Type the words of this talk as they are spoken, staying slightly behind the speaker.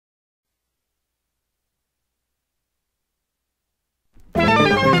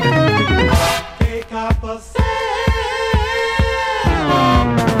K car for sale.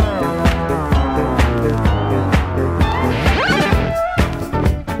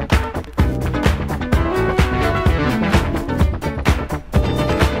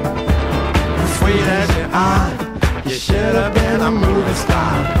 Sweet as you are, you should have been a movie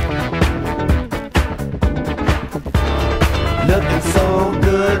star. Looking so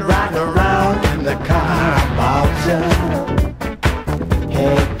good riding around in the car I bought you.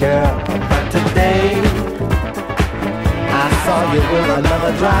 Hey girl, but today I saw you with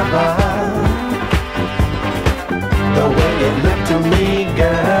another driver. The way it looked to me,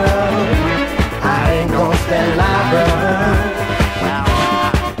 girl, I ain't gonna stand liable.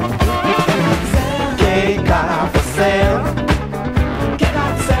 K-car for sale. K-car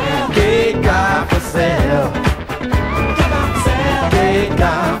for sale. K-car for sale.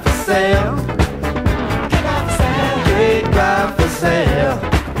 K-car for sale. K-car for sale.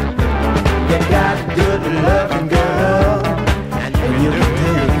 You got good looking, girl, and you can do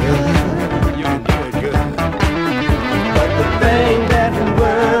it good. You can do it good. But the thing that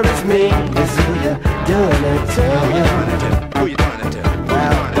worries me is who you're doing it to. Who you doing it to?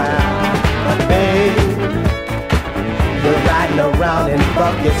 But babe, you're riding around in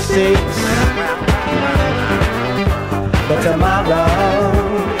bucket seats. But tomorrow,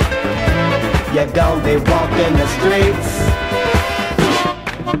 you're gonna be walking the streets.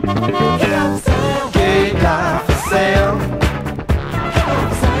 K-car for sale.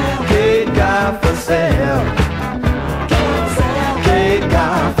 K-car for sale.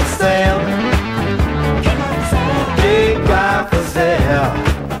 K-car for sale. K-car for sale.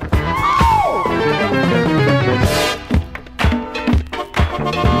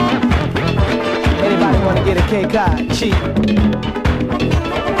 Anybody wanna get a K-car cheap?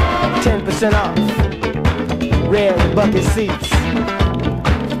 10% off. Red bucket seats.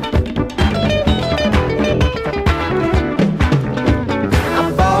 I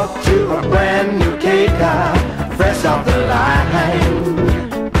bought you a brand new K-car, fresh off the line.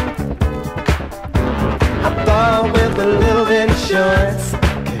 I thought with a little insurance,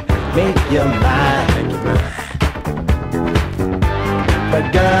 make you mine. But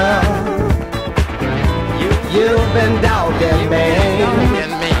girl, you've been dogging me.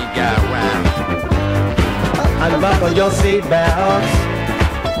 Unbuckle your seatbelts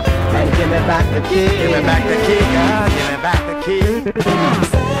and give me back the key. Give me back the key, girl. Give me back the key.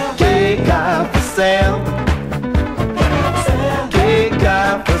 K-car for sale.